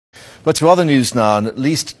But to other news now, and at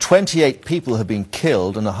least 28 people have been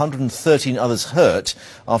killed and 113 others hurt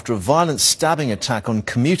after a violent stabbing attack on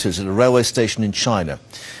commuters at a railway station in China.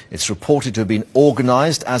 It's reported to have been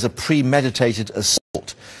organised as a premeditated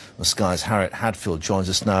assault. The Sky's Harriet Hadfield joins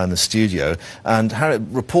us now in the studio, and Harriet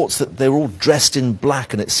reports that they were all dressed in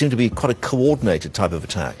black and it seemed to be quite a coordinated type of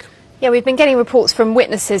attack. Yeah, we've been getting reports from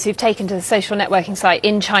witnesses who've taken to the social networking site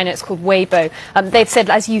in China. It's called Weibo. They've said,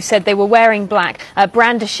 as you said, they were wearing black,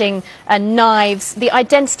 brandishing knives. The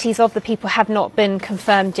identities of the people have not been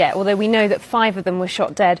confirmed yet, although we know that 5 of them were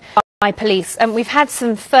shot dead by police. We've had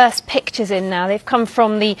some first pictures in now. They've come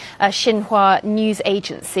from the Xinhua news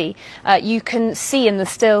agency. You can see in the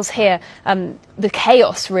stills here the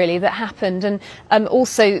chaos really that happened, and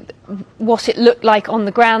also what it looked like on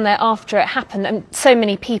the ground there after it happened. And so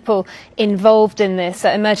many people involved in this,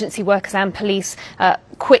 emergency workers and police,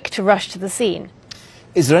 quick to rush to the scene.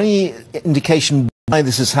 Is there any indication why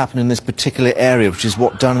this has happened in this particular area, which is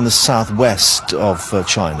down in the southwest of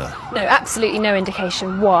China? No, absolutely no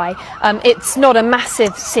indication why. It's not a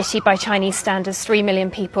massive city by Chinese standards, 3 million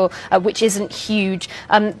people, which isn't huge.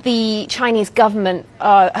 The Chinese government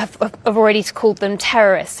have already called them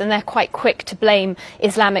terrorists, and they're quite quick to blame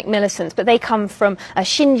Islamic militants. But they come from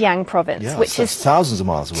Xinjiang province, which is thousands of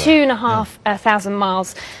miles away. 2,500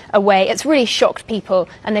 miles away. It's really shocked people,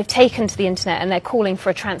 and they've taken to the internet and they're calling for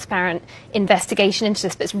a transparent investigation into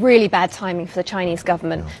this. But it's really bad timing for the Chinese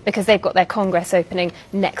government because they've got their Congress opening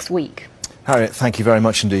next week. Harriet, thank you very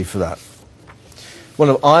much indeed for that. One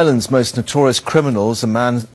of Ireland's most notorious criminals, a man